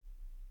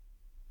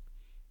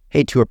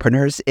Hey,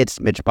 tourpreneurs,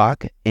 it's Mitch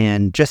Bach,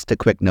 and just a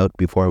quick note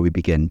before we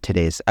begin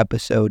today's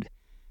episode.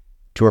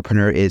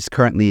 Tourpreneur is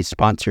currently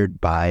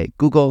sponsored by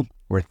Google.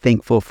 We're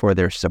thankful for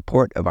their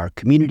support of our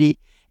community,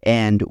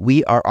 and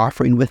we are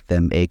offering with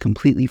them a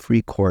completely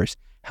free course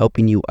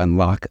helping you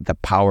unlock the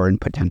power and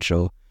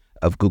potential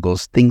of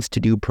Google's Things to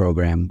Do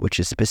program, which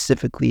is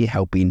specifically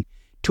helping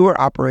tour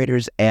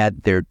operators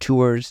add their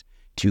tours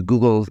to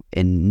Google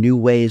in new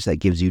ways that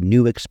gives you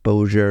new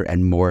exposure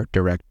and more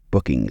direct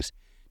bookings.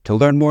 To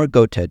learn more,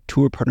 go to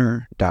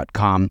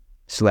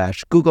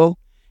tourpreneur.com/Google.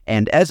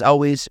 And as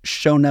always,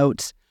 show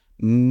notes,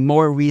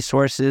 more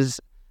resources,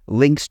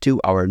 links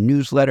to our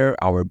newsletter,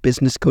 our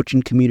business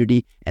coaching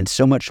community, and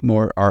so much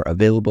more are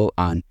available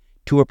on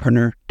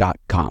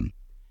tourpreneur.com.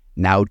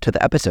 Now to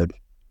the episode.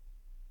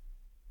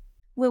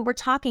 When we're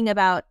talking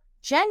about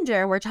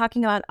gender, we're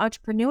talking about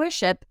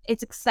entrepreneurship,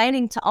 it's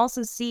exciting to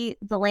also see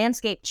the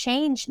landscape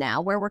change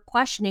now where we're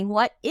questioning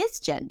what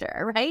is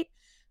gender, right?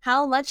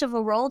 How much of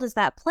a role does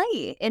that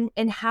play in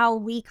how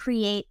we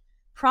create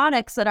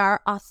products that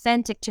are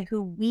authentic to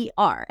who we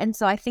are? And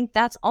so I think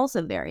that's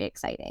also very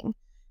exciting.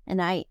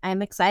 And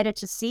I'm excited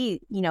to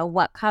see,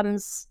 what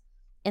comes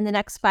in the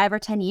next 5 or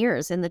 10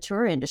 years in the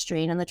tour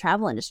industry and in the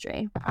travel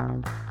industry.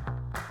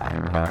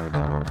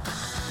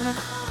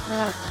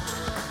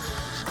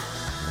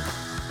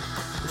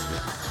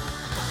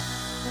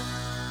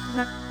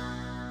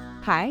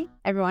 Hi,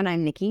 everyone.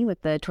 I'm Nikki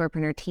with the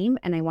Tourpreneur team,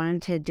 and I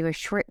wanted to do a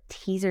short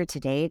teaser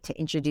today to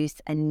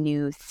introduce a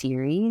new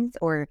series,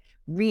 or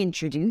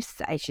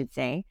reintroduce, I should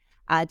say,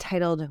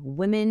 titled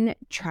Women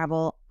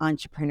Travel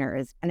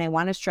Entrepreneurs. And I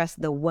want to stress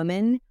the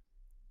woman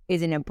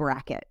is in a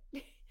bracket,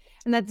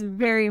 and that's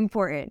very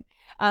important.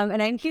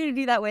 And I'm here to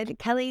do that with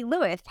Kelly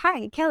Lewis.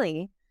 Hi,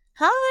 Kelly.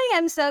 Hi,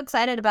 I'm so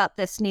excited about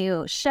this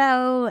new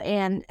show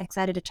and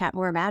excited to chat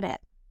more about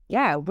it.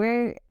 Yeah,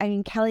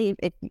 Kelly,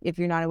 if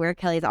you're not aware,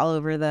 Kelly's all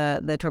over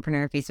the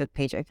Tourpreneur Facebook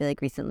page. I feel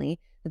like recently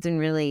it's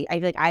been I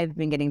feel like I've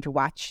been getting to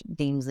watch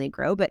Damesley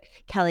grow, but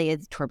Kelly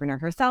is Tourpreneur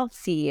herself,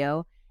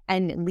 CEO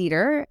and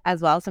leader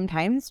as well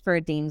sometimes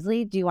for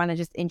Damesley. Do you want to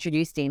just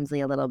introduce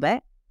Damesley a little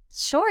bit?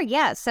 Sure,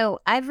 yeah. So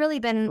I've really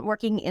been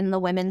working in the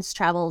women's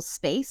travel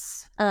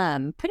space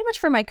pretty much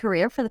for my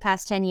career for the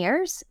past 10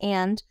 years.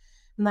 And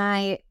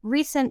my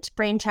recent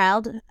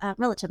brainchild,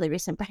 relatively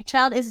recent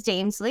brainchild, is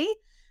Damesley.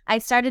 I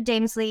started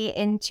Damesley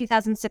in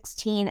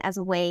 2016 as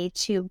a way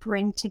to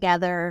bring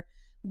together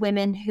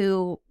women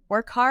who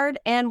work hard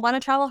and want to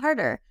travel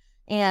harder.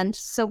 And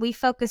so we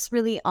focus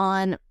really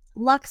on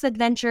luxe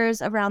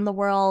adventures around the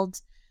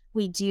world.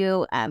 We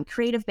do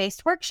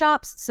creative-based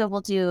workshops. So we'll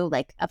do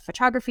like a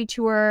photography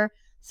tour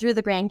through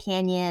the Grand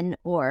Canyon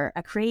or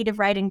a creative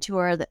riding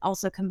tour that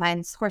also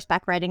combines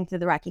horseback riding through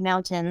the Rocky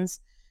Mountains.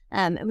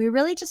 And we're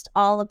really just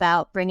all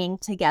about bringing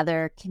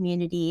together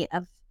community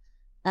of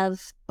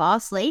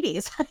boss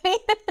ladies.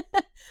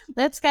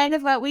 That's kind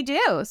of what we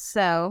do.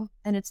 So,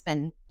 and it's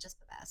been just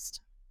the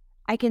best.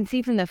 I can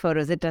see from the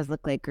photos, it does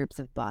look like groups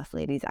of boss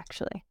ladies,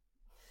 actually.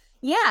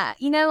 Yeah.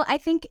 I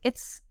think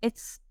it's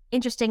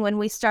interesting when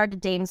we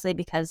started Damesley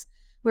because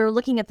we were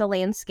looking at the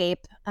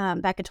landscape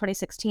back in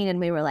 2016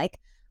 and we were like,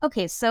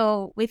 okay,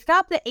 so we've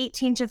got the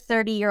 18 to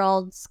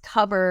 30-year-olds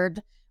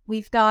covered.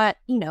 We've got,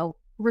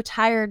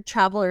 retired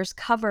travelers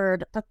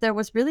covered, but there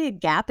was really a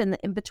gap in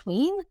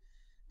between.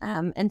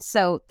 And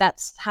so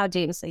that's how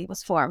Damesley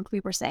was formed.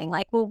 We were saying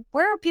like, well,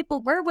 where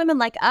are women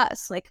like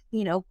us? Like,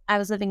 I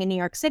was living in New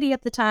York City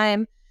at the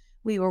time.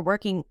 We were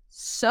working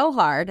so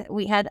hard.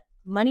 We had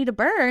money to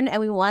burn and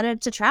we wanted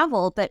to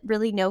travel, but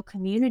really no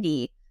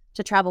community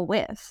to travel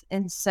with.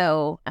 And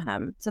so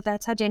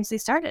that's how Damesley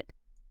started.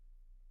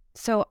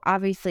 So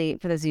obviously,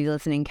 for those of you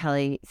listening,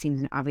 Kelly seems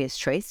an obvious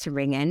choice to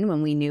bring in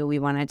when we knew we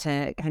wanted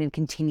to kind of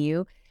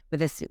continue with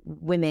this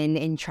Women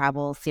in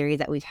Travel series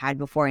that we've had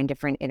before in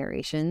different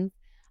iterations.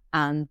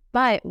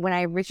 But when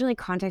I originally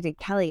contacted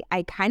Kelly,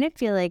 I kind of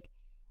feel like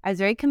I was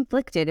very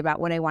conflicted about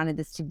what I wanted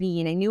this to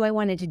be. And I knew I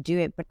wanted to do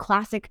it. But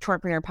classic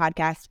Tourpreneur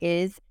podcast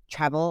is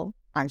travel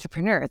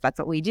entrepreneurs. That's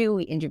what we do.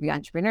 We interview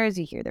entrepreneurs.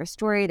 We hear their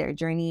story, their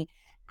journey.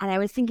 And I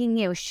was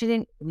thinking,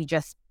 shouldn't we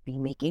just be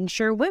making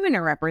sure women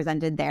are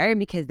represented there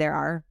because there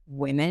are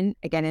women,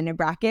 again, in a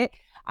bracket,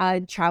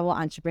 travel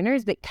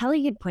entrepreneurs. But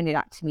Kelly had pointed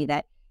out to me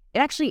that it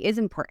actually is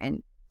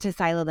important to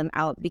silo them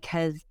out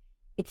because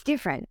it's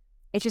different.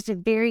 It's just a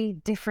very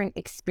different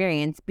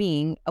experience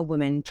being a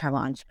woman travel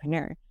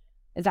entrepreneur.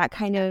 Is that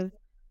kind of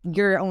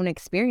your own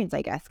experience,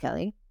 I guess,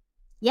 Kelly?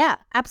 Yeah,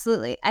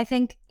 absolutely. I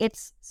think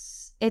it's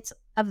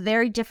a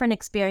very different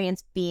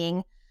experience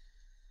being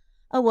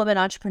a woman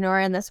entrepreneur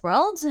in this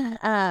world.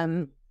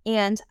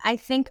 And I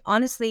think,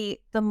 honestly,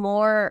 the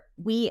more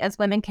we as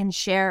women can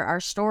share our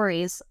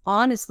stories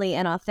honestly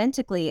and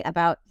authentically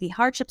about the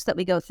hardships that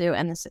we go through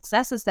and the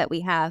successes that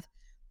we have,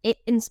 it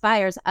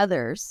inspires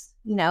others,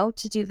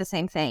 to do the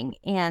same thing.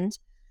 And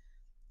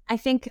I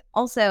think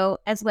also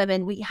as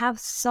women, we have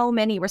so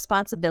many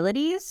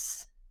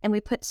responsibilities and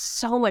we put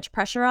so much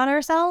pressure on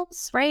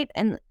ourselves, right?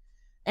 And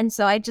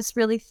so I just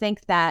really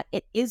think that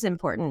it is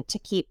important to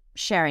keep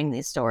sharing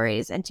these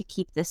stories and to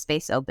keep this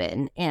space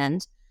open.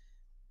 And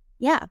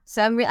Yeah.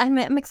 So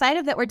I'm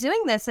excited that we're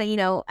doing this.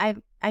 And,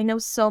 I know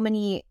so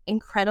many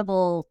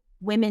incredible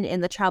women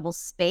in the travel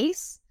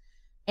space.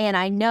 And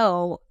I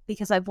know,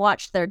 because I've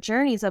watched their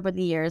journeys over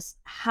the years,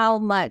 how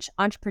much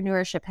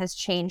entrepreneurship has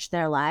changed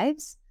their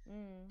lives.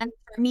 And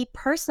for me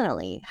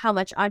personally, how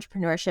much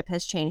entrepreneurship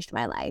has changed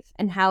my life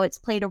and how it's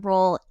played a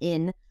role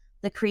in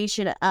the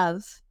creation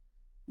of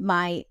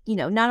my,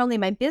 not only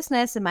my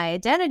business and my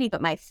identity,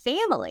 but my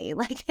family.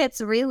 Like it's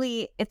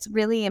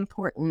really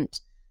important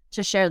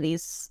to share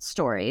these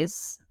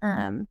stories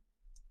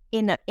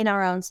in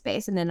our own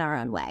space and in our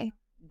own way.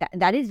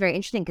 That is very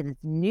interesting because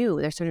it's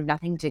new. There's sort of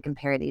nothing to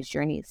compare these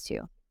journeys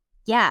to.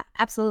 Yeah,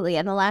 absolutely.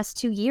 And the last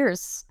 2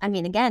 years,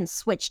 again,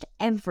 switched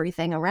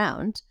everything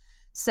around.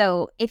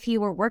 So if you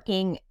were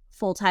working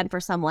full time for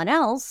someone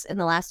else in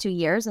the last 2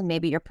 years, and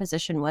maybe your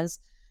position was,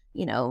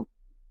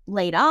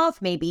 laid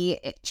off, maybe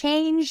it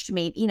changed,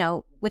 maybe,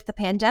 with the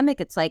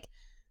pandemic, it's like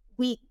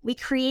we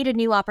created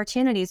new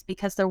opportunities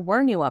because there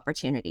were new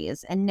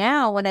opportunities. And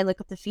now when I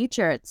look at the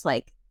future, it's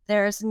like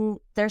there's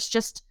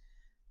just,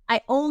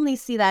 I only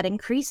see that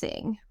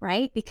increasing,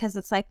 right? Because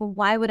it's like, well,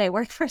 why would I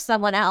work for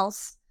someone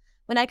else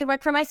when I could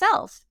work for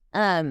myself?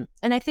 And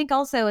I think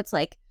also it's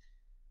like,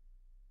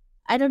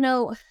 I don't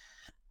know,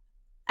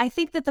 I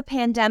think that the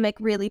pandemic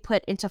really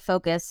put into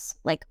focus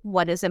like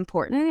what is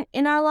important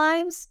in our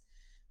lives.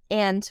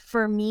 And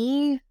for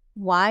me,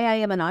 why I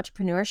am in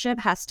entrepreneurship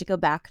has to go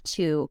back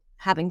to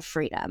having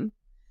freedom.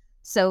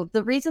 So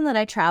the reason that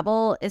I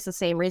travel is the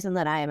same reason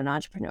that I am an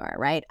entrepreneur,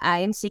 right? I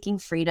am seeking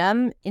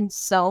freedom in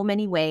so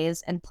many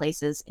ways and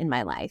places in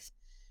my life.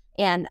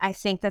 And I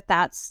think that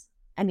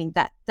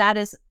that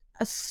is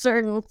a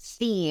certain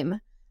theme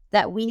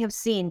that we have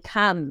seen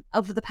come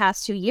over the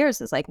past 2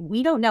 years. Is like,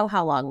 we don't know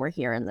how long we're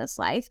here in this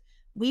life.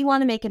 We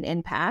want to make an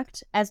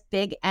impact as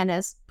big and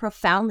as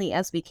profoundly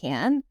as we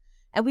can.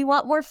 And we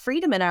want more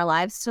freedom in our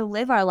lives to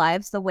live our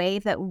lives the way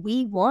that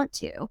we want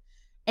to.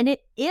 And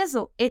it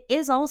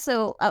is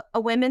also a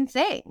women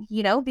thing,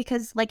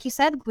 because like you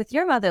said with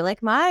your mother,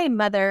 like my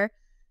mother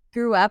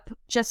grew up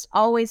just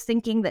always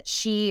thinking that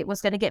she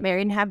was going to get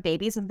married and have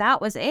babies, and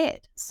that was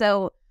it.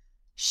 So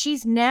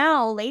she's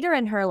now later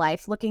in her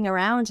life looking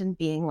around and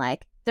being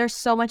like, there's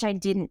so much I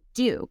didn't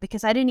do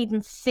because I didn't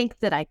even think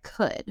that I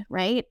could,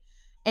 right?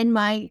 And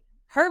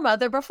her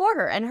mother before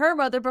her and her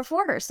mother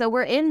before her. So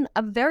we're in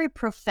a very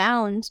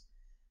profound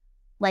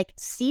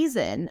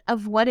season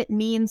of what it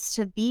means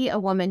to be a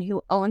woman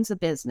who owns a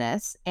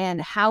business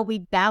and how we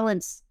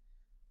balance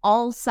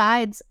all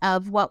sides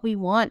of what we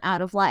want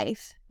out of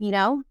life,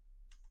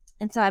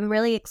 And so I'm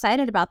really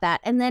excited about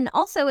that. And then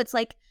also it's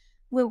like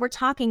when we're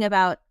talking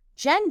about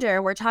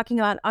gender, we're talking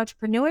about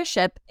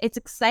entrepreneurship, it's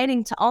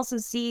exciting to also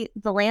see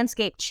the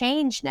landscape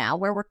change now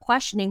where we're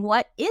questioning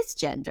what is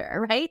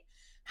gender, right?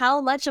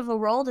 How much of a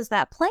role does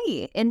that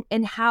play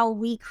in how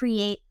we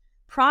create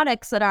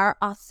products that are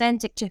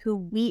authentic to who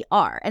we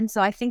are? And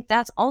so I think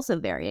that's also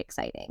very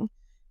exciting.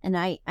 And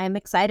I'm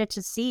excited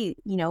to see,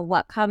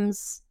 what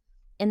comes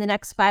in the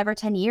next 5 or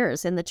 10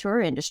 years in the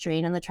tour industry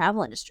and in the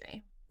travel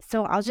industry.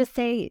 So I'll just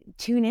say,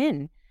 tune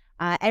in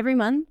every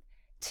month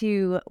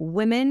to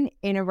Women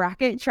in a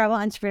Rocket Travel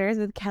Entrepreneurs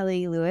with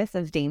Kelly Lewis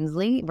of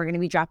Damesley. We're going to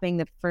be dropping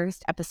the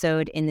first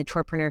episode in the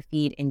Tourpreneur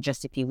feed in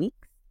just a few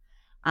weeks.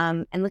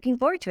 And looking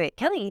forward to it.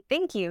 Kelly,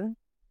 thank you.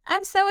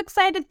 I'm so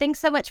excited. Thanks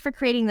so much for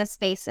creating this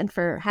space and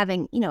for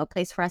having, a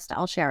place for us to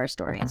all share our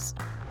stories.